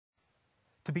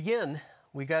To begin,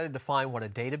 we got to define what a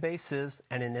database is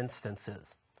and an instance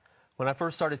is. When I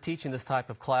first started teaching this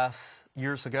type of class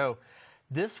years ago,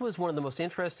 this was one of the most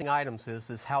interesting items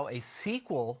is how a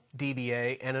SQL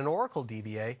DBA and an Oracle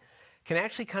DBA can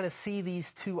actually kind of see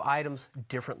these two items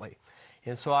differently.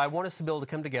 And so I want us to be able to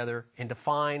come together and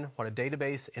define what a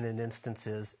database and an instance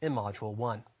is in Module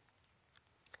 1.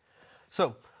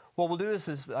 So what we'll do is,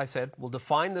 as I said, we'll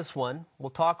define this one. We'll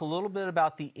talk a little bit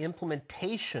about the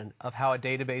implementation of how a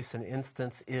database and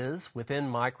instance is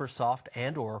within Microsoft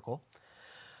and Oracle.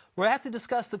 We'll have to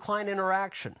discuss the client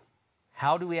interaction.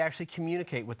 How do we actually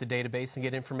communicate with the database and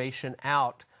get information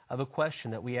out of a question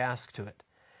that we ask to it?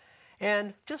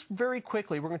 And just very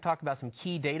quickly, we're going to talk about some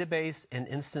key database and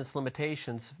instance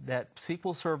limitations that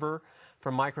SQL Server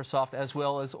from Microsoft as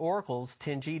well as Oracle's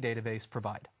 10G database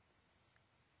provide.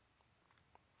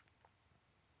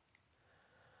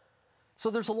 So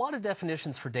there's a lot of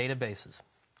definitions for databases.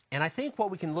 And I think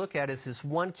what we can look at is this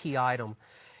one key item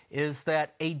is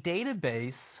that a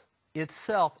database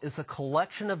itself is a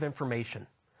collection of information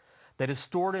that is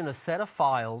stored in a set of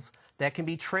files that can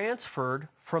be transferred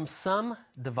from some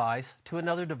device to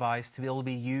another device to be able to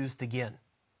be used again.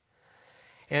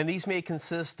 And these may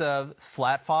consist of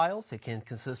flat files, it can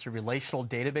consist of relational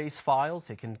database files,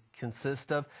 it can consist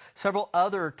of several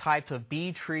other types of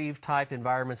B-tree type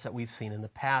environments that we've seen in the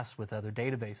past with other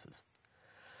databases.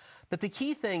 But the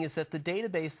key thing is that the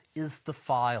database is the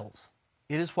files.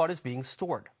 It is what is being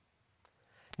stored.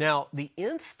 Now, the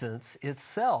instance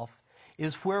itself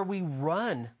is where we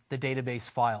run the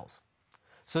database files.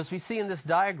 So as we see in this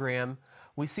diagram,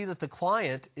 we see that the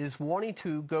client is wanting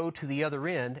to go to the other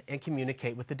end and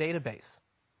communicate with the database.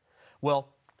 Well,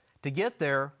 to get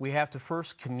there, we have to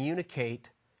first communicate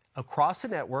across a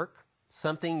network,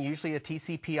 something usually a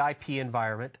TCP/IP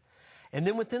environment, and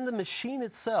then within the machine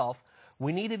itself,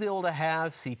 we need to be able to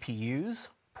have CPUs,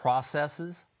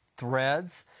 processes,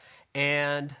 threads,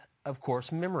 and of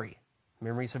course memory.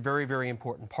 Memory is a very, very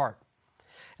important part.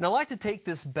 And I'd like to take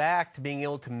this back to being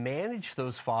able to manage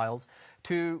those files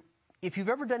to if you've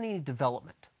ever done any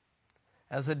development.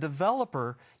 As a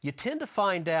developer, you tend to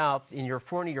find out in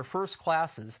one of your first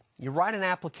classes, you write an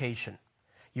application.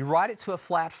 You write it to a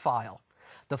flat file.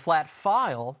 The flat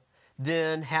file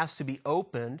then has to be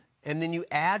opened, and then you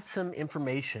add some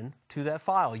information to that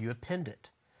file. You append it.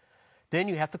 Then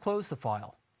you have to close the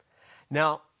file.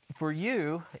 Now, for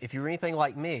you, if you're anything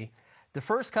like me, the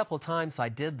first couple of times I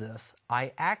did this,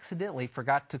 I accidentally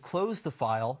forgot to close the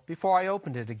file before I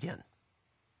opened it again.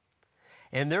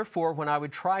 And therefore, when I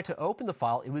would try to open the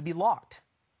file, it would be locked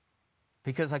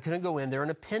because I couldn't go in there and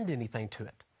append anything to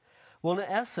it. Well, in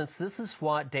essence, this is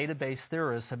what database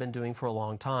theorists have been doing for a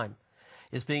long time,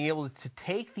 is being able to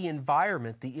take the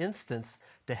environment, the instance,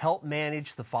 to help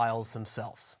manage the files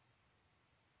themselves.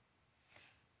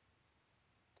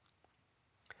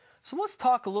 So let's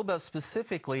talk a little bit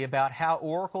specifically about how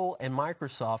Oracle and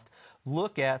Microsoft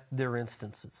look at their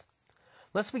instances.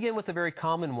 Let's begin with a very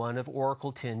common one of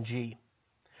Oracle 10G.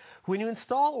 When you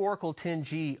install Oracle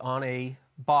 10G on a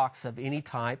box of any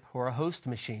type or a host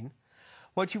machine,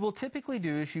 what you will typically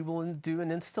do is you will do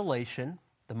an installation,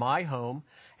 the My Home,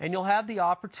 and you'll have the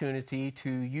opportunity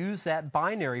to use that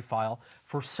binary file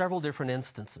for several different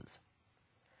instances.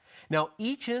 Now,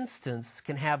 each instance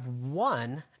can have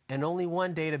one and only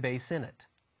one database in it.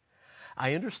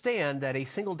 I understand that a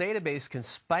single database can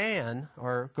span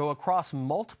or go across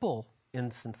multiple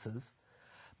instances,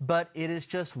 but it is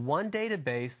just one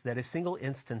database that a single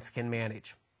instance can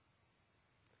manage.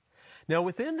 Now,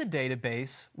 within the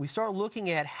database, we start looking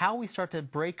at how we start to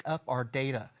break up our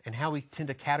data and how we tend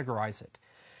to categorize it.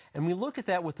 And we look at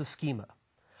that with the schema.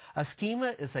 A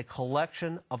schema is a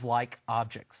collection of like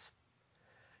objects.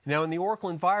 Now, in the Oracle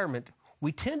environment,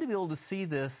 we tend to be able to see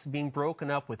this being broken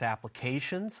up with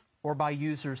applications or by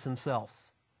users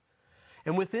themselves.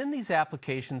 And within these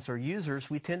applications or users,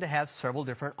 we tend to have several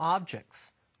different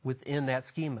objects within that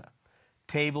schema.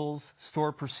 Tables,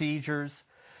 stored procedures,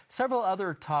 several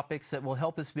other topics that will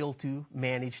help us be able to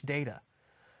manage data.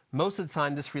 Most of the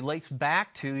time, this relates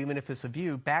back to, even if it's a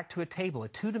view, back to a table, a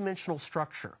two-dimensional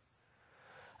structure.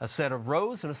 A set of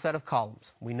rows and a set of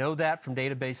columns. We know that from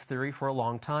database theory for a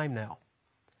long time now.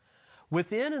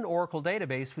 Within an Oracle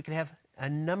database, we can have a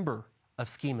number of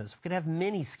schemas. We can have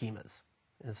many schemas,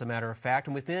 as a matter of fact,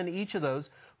 and within each of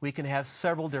those, we can have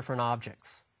several different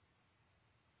objects.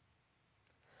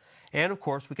 And of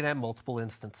course, we can have multiple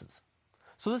instances.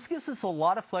 So this gives us a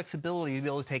lot of flexibility to be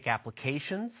able to take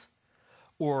applications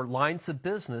or lines of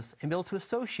business and be able to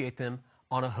associate them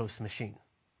on a host machine.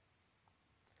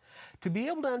 To be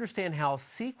able to understand how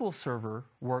SQL Server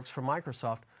works for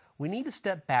Microsoft, we need to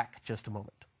step back just a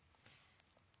moment.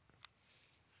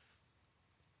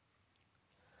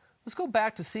 Let's go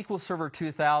back to SQL Server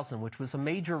 2000, which was a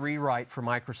major rewrite for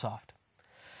Microsoft,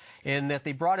 and that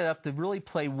they brought it up to really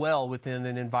play well within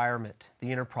an environment,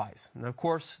 the enterprise. And of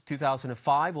course,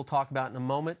 2005 we'll talk about in a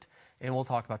moment, and we'll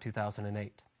talk about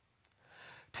 2008.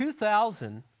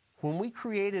 2000, when we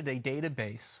created a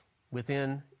database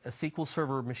within a SQL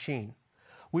Server machine,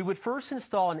 we would first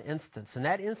install an instance, and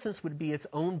that instance would be its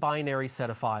own binary set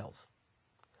of files.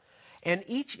 And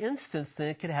each instance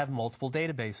then could have multiple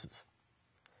databases.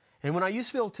 And when I used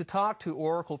to be able to talk to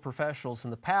Oracle professionals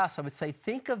in the past, I would say,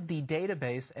 think of the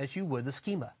database as you would the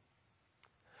schema.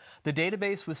 The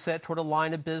database was set toward a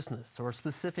line of business or a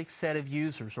specific set of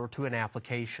users or to an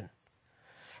application.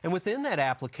 And within that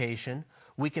application,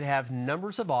 we could have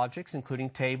numbers of objects, including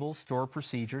tables, stored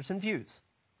procedures, and views.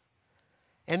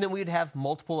 And then we'd have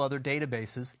multiple other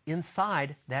databases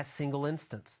inside that single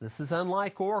instance. This is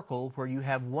unlike Oracle, where you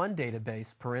have one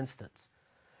database per instance.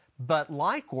 But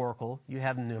like Oracle, you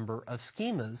have a number of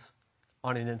schemas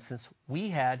on an instance. We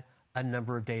had a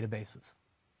number of databases.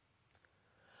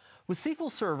 With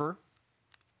SQL Server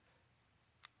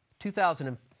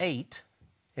 2008,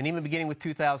 and even beginning with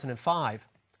 2005,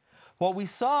 what we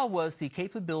saw was the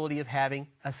capability of having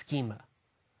a schema,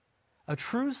 a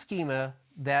true schema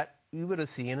that you would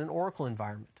see in an Oracle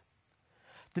environment.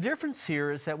 The difference here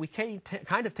is that we can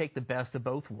kind of take the best of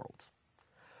both worlds.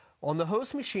 On the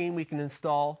host machine, we can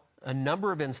install a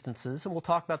number of instances, and we'll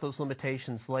talk about those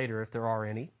limitations later if there are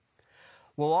any.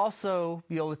 We'll also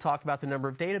be able to talk about the number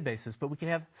of databases, but we can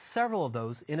have several of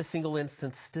those in a single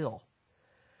instance still.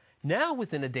 Now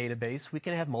within a database, we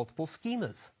can have multiple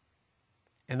schemas.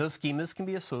 And those schemas can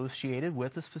be associated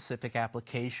with a specific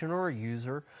application or a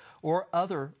user or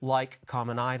other like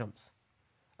common items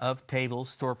of tables,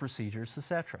 stored procedures,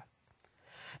 etc.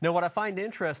 Now what I find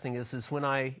interesting is when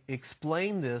I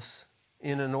explain this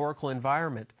in an Oracle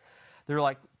environment, they're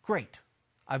like, great,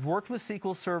 I've worked with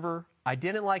SQL Server, I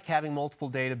didn't like having multiple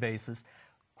databases.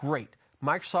 Great,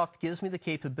 Microsoft gives me the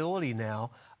capability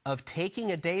now of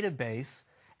taking a database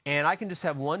and I can just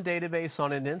have one database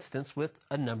on an instance with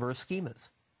a number of schemas.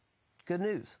 Good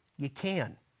news, you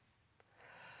can.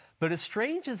 But as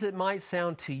strange as it might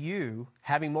sound to you,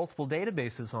 having multiple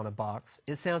databases on a box,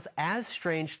 it sounds as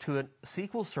strange to a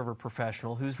SQL Server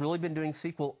professional who's really been doing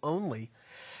SQL only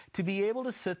to be able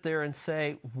to sit there and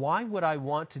say, why would I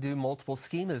want to do multiple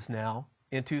schemas now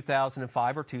in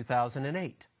 2005 or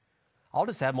 2008? I'll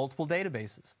just have multiple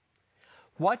databases.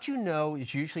 What you know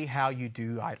is usually how you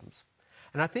do items.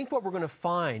 And I think what we're going to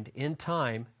find in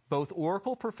time, both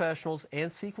Oracle professionals and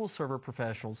SQL Server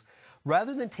professionals,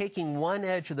 rather than taking one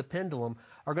edge of the pendulum,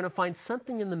 are going to find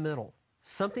something in the middle,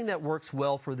 something that works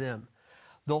well for them.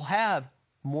 They'll have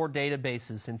more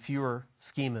databases and fewer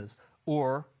schemas,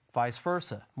 or vice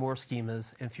versa, more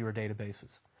schemas and fewer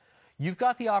databases. You've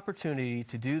got the opportunity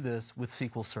to do this with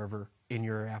SQL Server in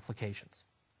your applications.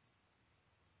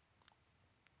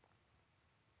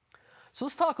 So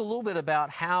let's talk a little bit about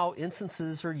how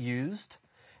instances are used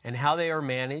and how they are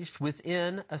managed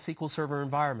within a SQL Server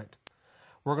environment.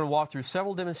 We're going to walk through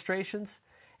several demonstrations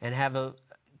and have a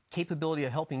capability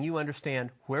of helping you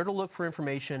understand where to look for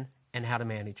information and how to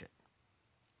manage it.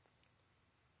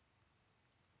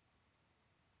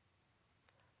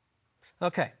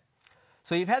 Okay,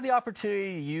 so you've had the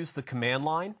opportunity to use the command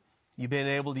line. You've been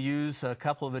able to use a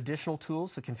couple of additional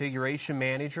tools, the Configuration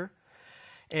Manager,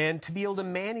 and to be able to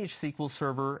manage SQL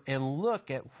Server and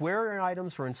look at where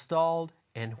items are installed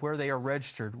and where they are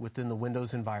registered within the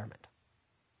Windows environment.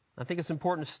 I think it's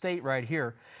important to state right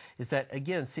here is that,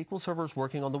 again, SQL Server is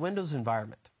working on the Windows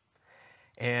environment,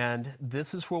 and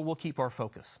this is where we'll keep our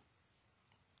focus.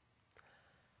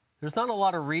 There's not a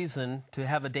lot of reason to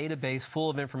have a database full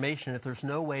of information if there's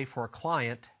no way for a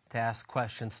client to ask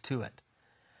questions to it.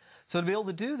 So to be able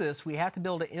to do this, we have to be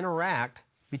able to interact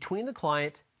between the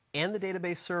client and the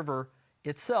database server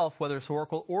itself, whether it's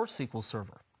Oracle or SQL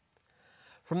Server.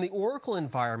 From the Oracle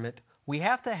environment, we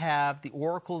have to have the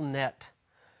Oracle Net,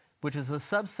 which is a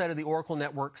subset of the Oracle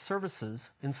Network Services,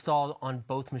 installed on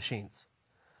both machines.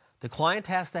 The client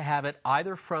has to have it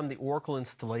either from the Oracle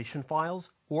installation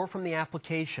files or from the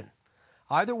application.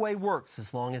 Either way works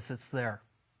as long as it's there.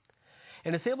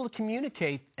 And it's able to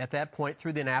communicate at that point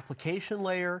through an application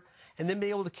layer and then be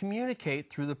able to communicate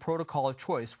through the protocol of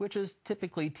choice, which is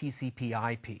typically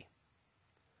TCP/IP.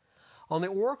 On the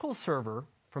Oracle server,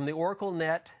 from the Oracle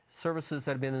Net services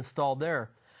that have been installed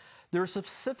there, there's a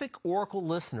specific Oracle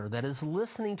listener that is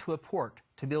listening to a port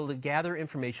to be able to gather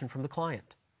information from the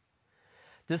client.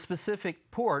 This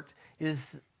specific port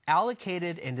is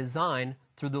allocated and designed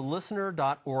through the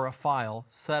listener.ora file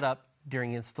set up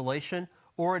during installation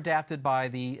or adapted by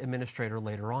the administrator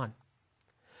later on.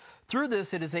 Through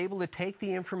this, it is able to take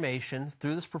the information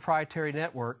through this proprietary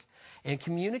network and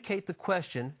communicate the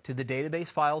question to the database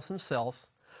files themselves,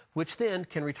 which then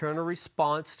can return a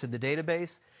response to the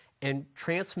database and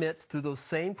transmit through those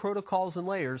same protocols and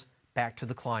layers back to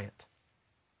the client.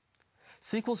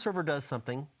 SQL Server does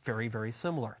something very, very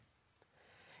similar.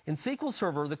 In SQL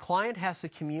Server, the client has to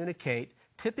communicate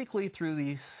typically through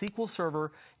the SQL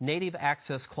Server Native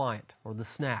Access Client, or the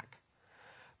SNAC.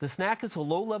 The SNAC is a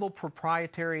low-level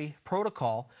proprietary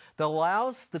protocol that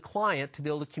allows the client to be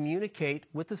able to communicate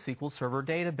with the SQL Server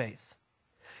database.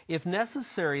 If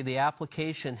necessary, the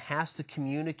application has to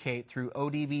communicate through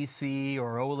ODBC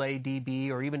or OLADB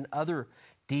or even other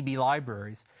DB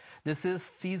libraries. This is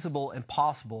feasible and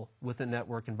possible with a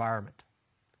network environment.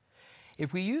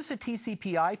 If we use a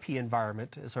TCP/IP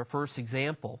environment as our first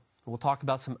example, we'll talk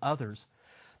about some others,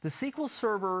 the SQL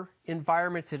Server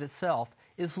environment in itself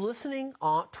is listening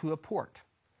to a port.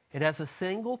 It has a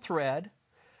single thread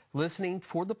listening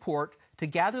for the port to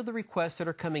gather the requests that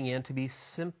are coming in to be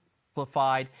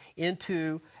simplified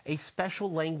into a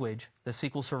special language that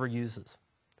SQL Server uses.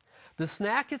 The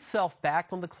SNAC itself back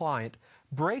on the client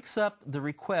breaks up the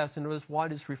request into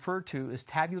what is referred to as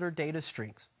tabular data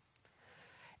strings.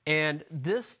 And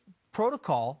this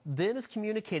protocol then is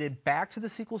communicated back to the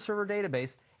SQL Server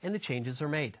database and the changes are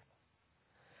made.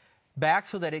 Back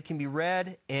so that it can be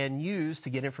read and used to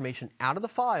get information out of the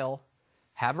file,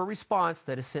 have a response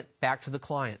that is sent back to the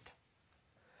client.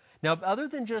 Now, other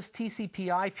than just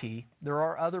TCP/IP, there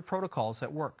are other protocols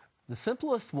that work. The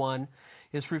simplest one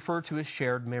is referred to as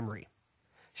shared memory.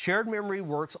 Shared memory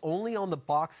works only on the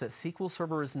box that SQL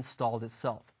Server is installed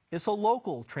itself. It's a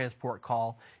local transport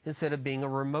call instead of being a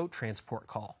remote transport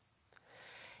call.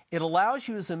 It allows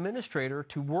you as an administrator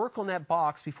to work on that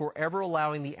box before ever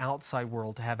allowing the outside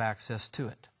world to have access to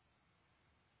it.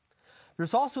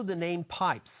 There's also the name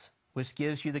pipes, which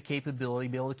gives you the capability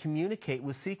to be able to communicate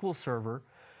with SQL Server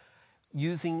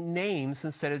using names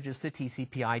instead of just a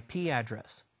TCP/IP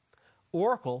address.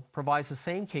 Oracle provides the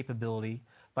same capability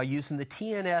by using the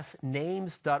TNS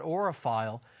names.ora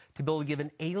file to be able to give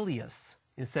an alias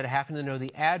instead of having to know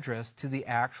the address to the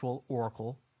actual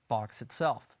Oracle box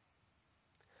itself.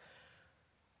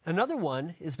 Another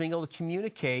one is being able to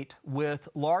communicate with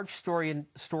large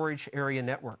storage area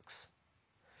networks.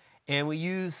 And we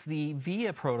use the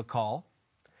VIA protocol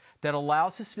that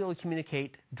allows us to be able to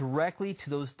communicate directly to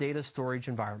those data storage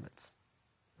environments.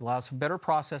 It allows for better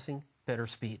processing, better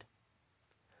speed.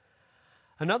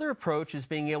 Another approach is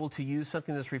being able to use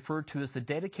something that's referred to as the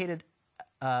dedicated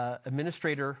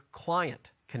administrator client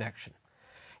connection.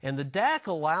 And the DAC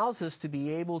allows us to be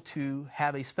able to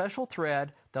have a special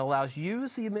thread that allows you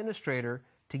as the administrator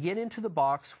to get into the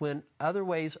box when other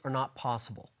ways are not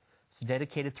possible. It's a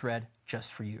dedicated thread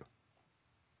just for you.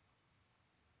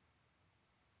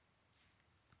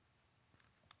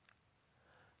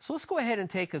 So let's go ahead and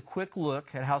take a quick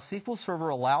look at how SQL Server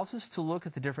allows us to look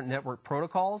at the different network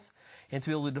protocols and to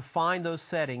be able to define those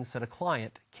settings that a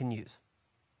client can use.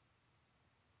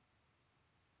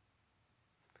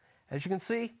 As you can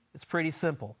see, it's pretty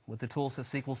simple with the tools that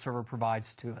SQL Server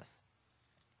provides to us.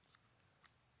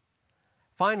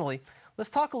 Finally, let's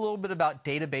talk a little bit about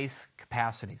database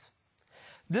capacities.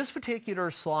 This particular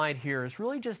slide here is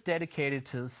really just dedicated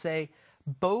to say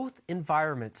both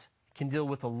environments can deal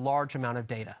with a large amount of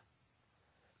data.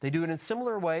 They do it in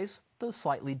similar ways, though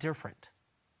slightly different.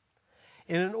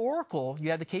 In an Oracle, you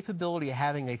have the capability of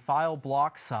having a file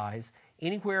block size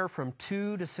anywhere from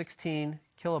 2 to 16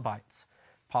 kilobytes,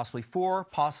 possibly 4,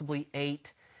 possibly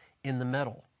 8 in the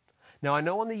middle. Now, I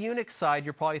know on the Unix side,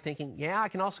 you're probably thinking, yeah, I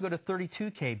can also go to 32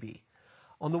 KB.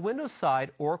 On the Windows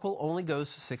side, Oracle only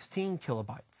goes to 16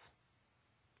 kilobytes.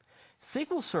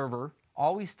 SQL Server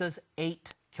always does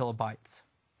 8 kilobytes.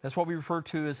 That's what we refer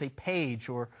to as a page,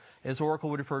 or as Oracle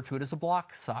would refer to it as a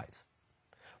block size.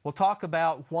 We'll talk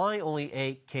about why only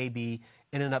 8 KB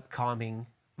in an upcoming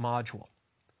module.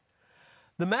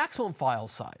 The maximum file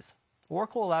size.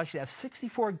 Oracle allows you to have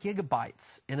 64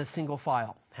 gigabytes in a single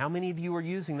file. How many of you are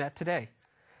using that today?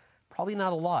 Probably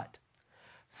not a lot.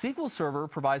 SQL Server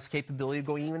provides the capability of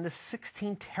going even to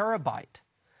 16 terabyte.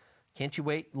 Can't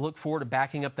you look forward to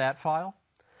backing up that file?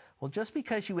 Well, just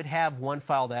because you would have one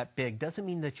file that big doesn't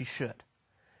mean that you should.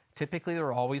 Typically,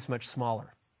 they're always much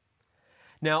smaller.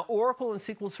 Now, Oracle and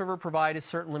SQL Server provide a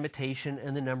certain limitation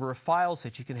in the number of files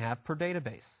that you can have per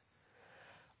database.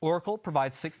 Oracle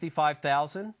provides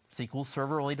 65,000. SQL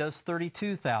Server only does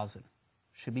 32,000.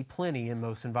 Should be plenty in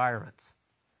most environments.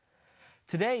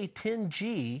 Today,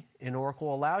 10G in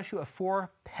Oracle allows you a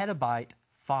 4 petabyte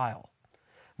file.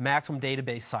 Maximum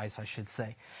database size, I should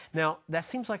say. Now, that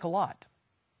seems like a lot.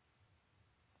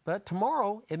 but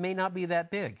tomorrow it may not be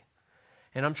that big.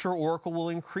 And I'm sure Oracle will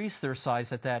increase their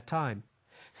size at that time.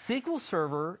 SQL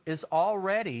Server is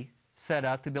already set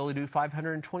up to be able to do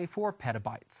 524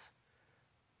 petabytes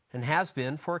and has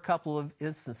been for a couple of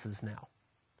instances now.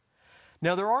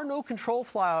 Now, there are no control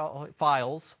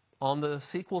files on the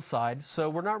SQL side, so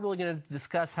we're not really going to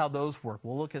discuss how those work.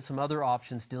 We'll look at some other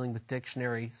options dealing with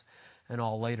dictionaries and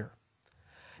all later.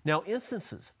 Now,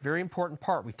 instances, very important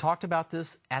part. We talked about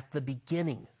this at the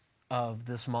beginning of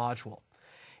this module,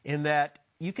 in that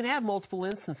you can have multiple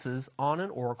instances on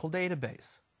an Oracle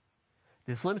database.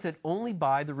 This is limited only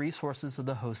by the resources of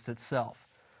the host itself.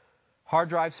 Hard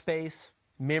drive space,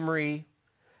 memory,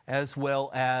 as well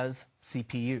as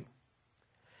CPU.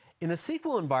 In a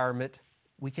SQL environment,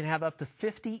 we can have up to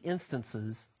 50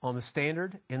 instances on the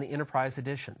standard and the enterprise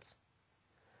editions.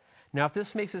 Now, if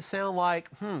this makes it sound like,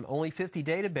 only 50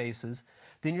 databases,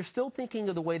 then you're still thinking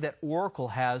of the way that Oracle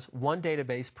has one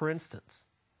database per instance.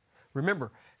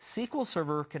 Remember, SQL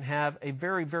Server can have a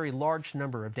very, very large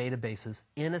number of databases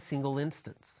in a single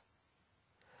instance.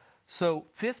 So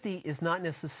 50 is not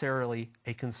necessarily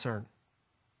a concern,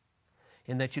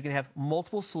 in that you can have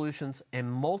multiple solutions and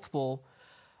multiple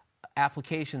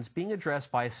applications being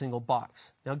addressed by a single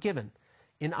box. Now, given,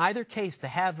 in either case, to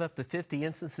have up to 50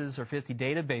 instances or 50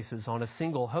 databases on a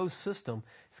single host system,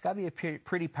 it's got to be a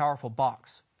pretty powerful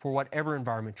box for whatever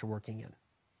environment you're working in.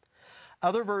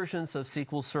 Other versions of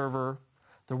SQL Server,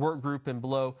 the work group and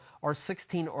below, are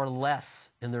 16 or less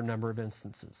in their number of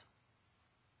instances.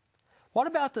 What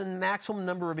about the maximum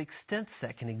number of extents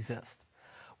that can exist?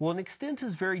 Well, an extent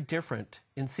is very different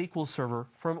in SQL Server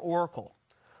from Oracle.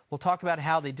 We'll talk about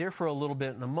how they differ a little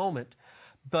bit in a moment,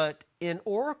 but in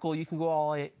Oracle you can go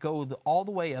all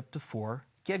the way up to 4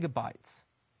 gigabytes.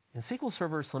 In SQL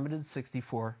Server it's limited to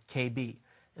 64 KB,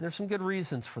 and there's some good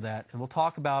reasons for that, and we'll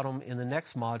talk about them in the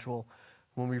next module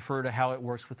when we refer to how it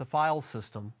works with the file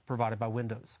system provided by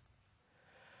Windows.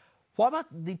 What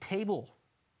about the table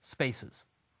spaces?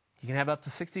 You can have up to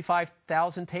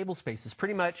 65,000 table spaces.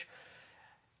 Pretty much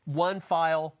one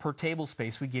file per table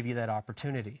space would give you that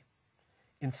opportunity.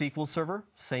 In SQL Server,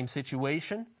 same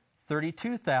situation,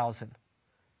 32,000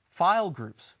 file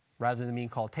groups. Rather than being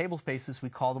called table spaces, we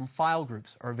call them file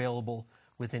groups, are available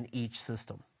within each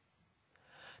system.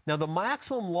 Now, the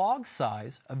maximum log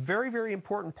size, a very, very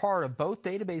important part of both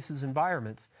databases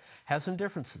environments, has some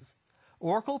differences.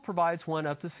 Oracle provides one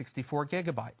up to 64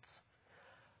 gigabytes.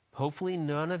 Hopefully,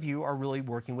 none of you are really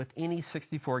working with any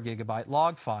 64 gigabyte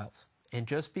log files. And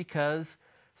just because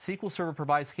SQL Server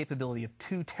provides the capability of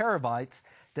 2 terabytes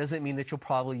doesn't mean that you'll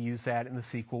probably use that in the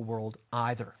SQL world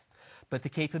either. But the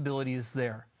capability is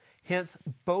there. Hence,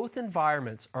 both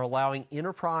environments are allowing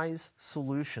enterprise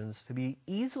solutions to be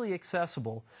easily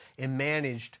accessible and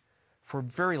managed for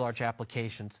very large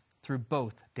applications through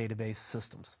both database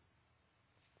systems.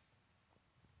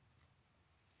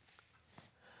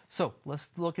 So,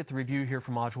 let's look at the review here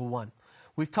for Module 1.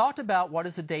 We've talked about what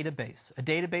is a database. A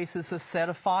database is a set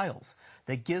of files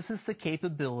that gives us the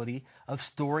capability of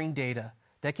storing data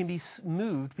that can be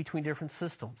moved between different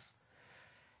systems.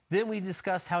 Then we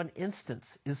discussed how an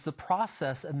instance is the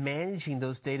process of managing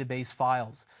those database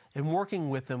files and working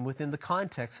with them within the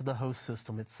context of the host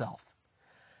system itself.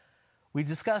 We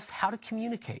discussed how to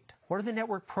communicate. What are the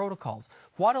network protocols?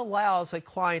 What allows a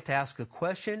client to ask a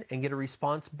question and get a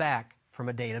response back from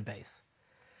a database?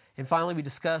 And finally, we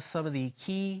discussed some of the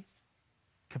key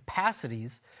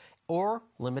capacities or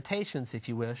limitations, if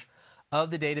you wish,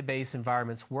 of the database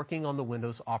environments working on the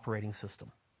Windows operating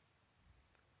system.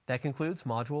 That concludes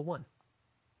Module 1.